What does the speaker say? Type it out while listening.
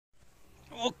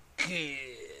Okay,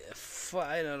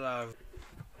 final out.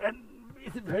 And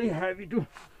it's very heavy too.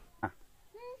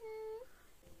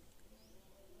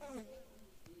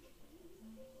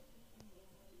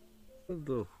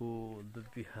 The hole, the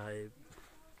beehive,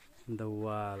 the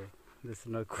wall. That's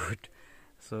not good.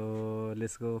 So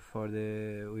let's go for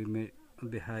we made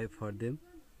beehive for them.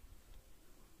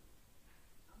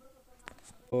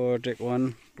 Or take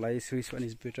one place. Which one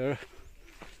is better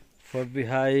for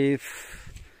beehive?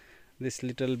 This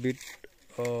little bit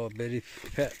very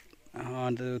fat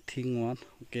on the thin one.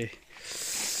 Okay,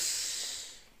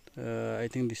 I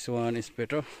think this one is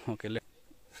better. Okay, like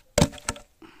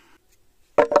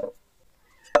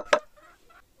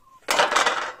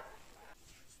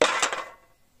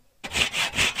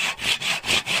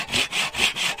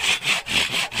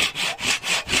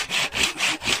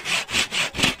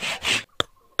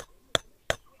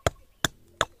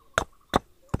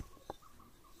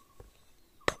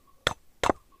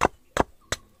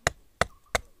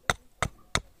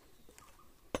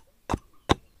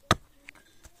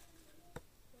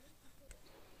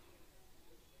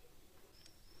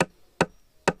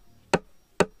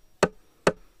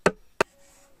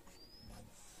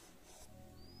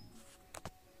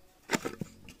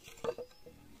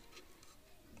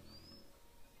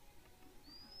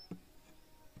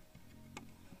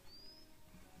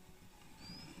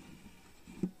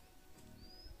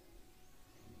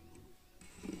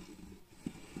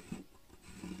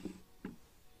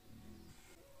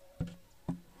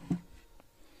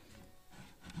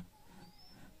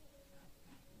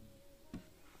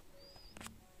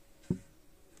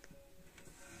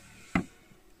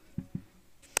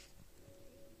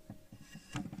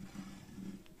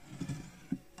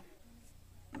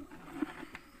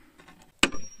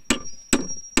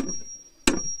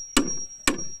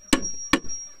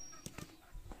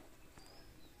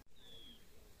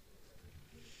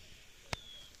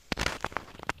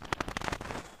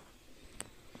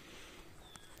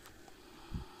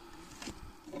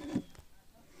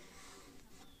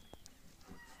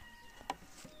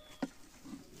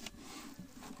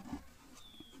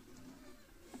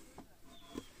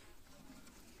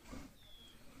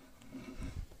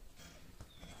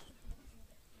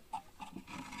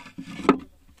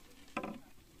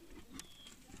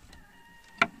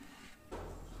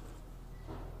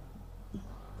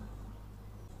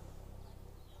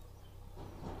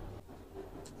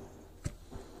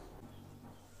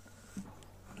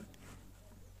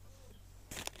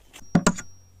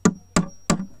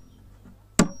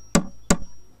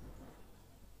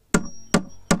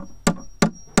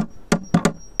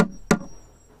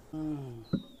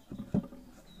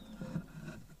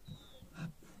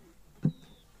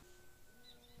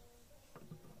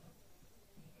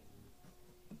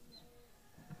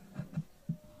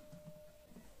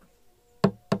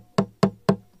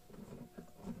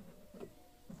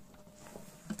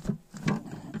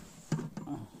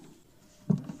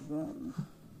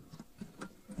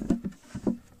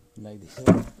this.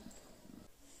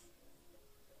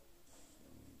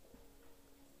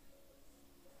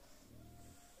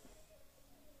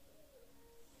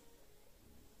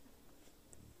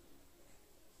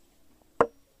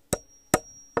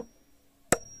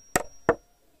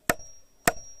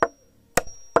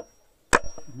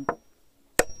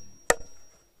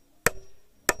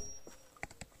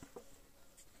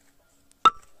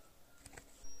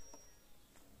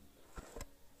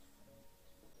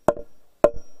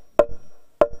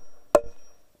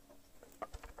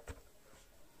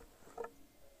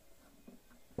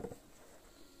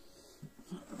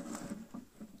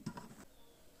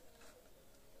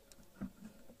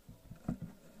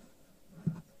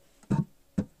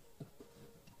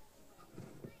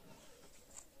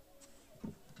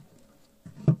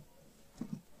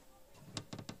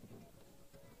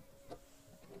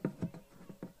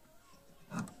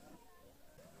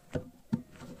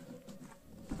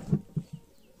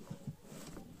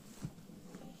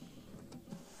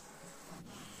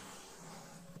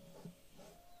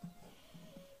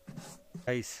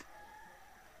 Guys,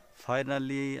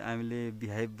 finally हामीले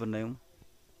beehive बनायौं.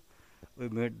 We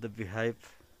made the beehive.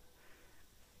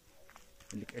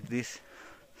 Look at this.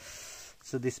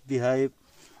 So this beehive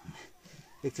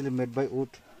actually made by wood.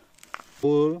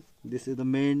 Oh, this is the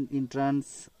main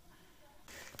entrance.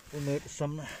 We made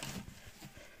some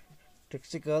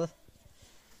tricycle.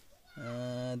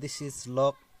 This is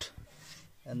locked,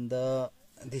 and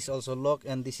this also locked,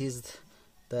 and this is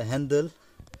the handle.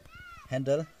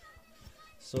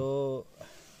 So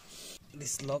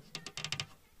this lock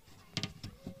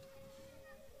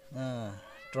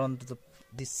turn to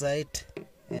this side,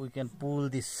 and we can pull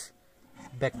this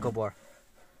back cover.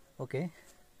 Okay,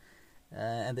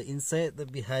 and the inside the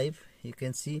beehive, you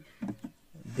can see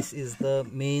this is the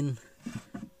main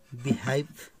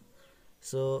beehive.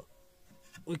 So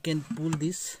we can pull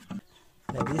this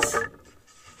like this.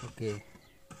 Okay,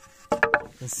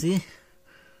 you can see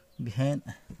behind,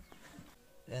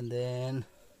 and then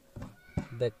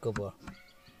back cover.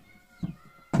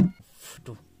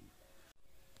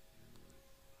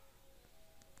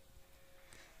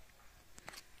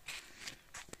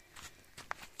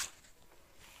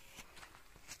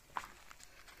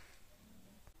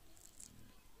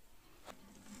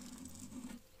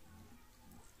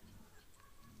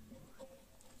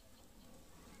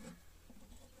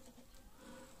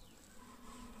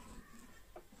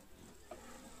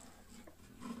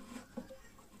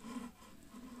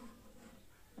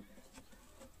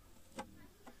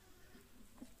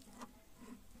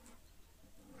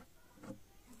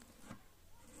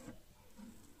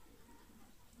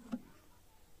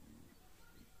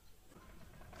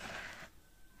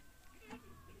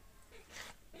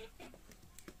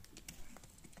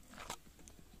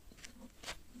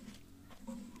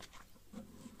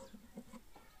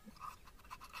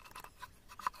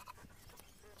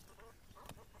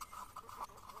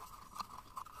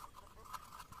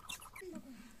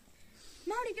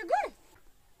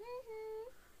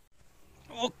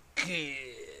 Okay,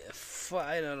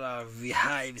 final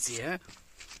beehives here.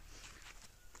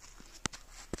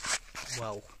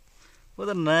 Wow, what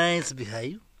a nice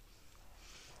beehive.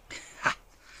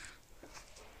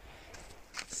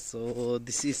 So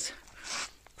this is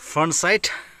front side.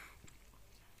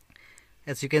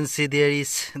 As you can see, there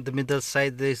is the middle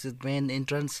side, there is the main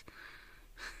entrance.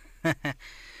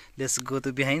 Let's go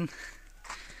to behind,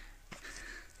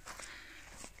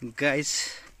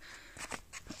 guys.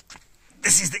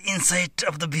 This is the inside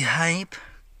of the beehive.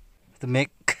 The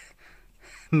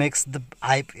makes the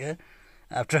hive here.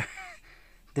 After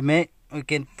the make, we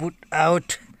can pull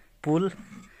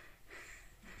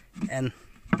and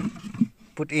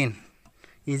put in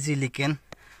easily. Can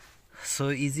so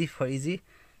easy for easy.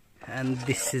 And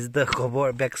this is the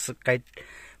cover,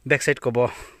 backside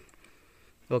cover.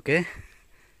 Okay,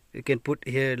 you can put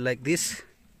here like this.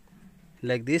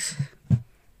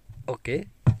 Okay,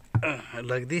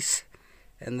 like this.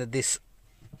 And this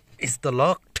is the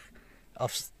locked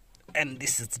of, and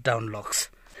this is down locks.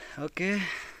 Okay,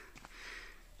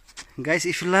 guys,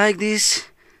 if you like this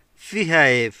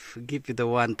beehive, give it the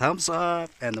one thumbs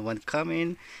up and one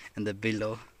comment and the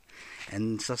below,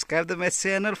 and subscribe to my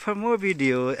channel for more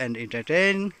video and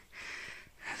entertain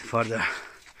further.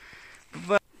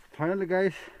 But finally,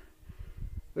 guys,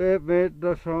 we have made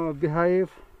the beehive.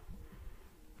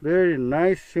 Very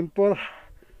nice, simple,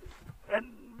 and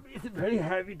it's very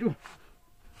heavy too.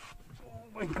 Oh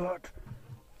my god.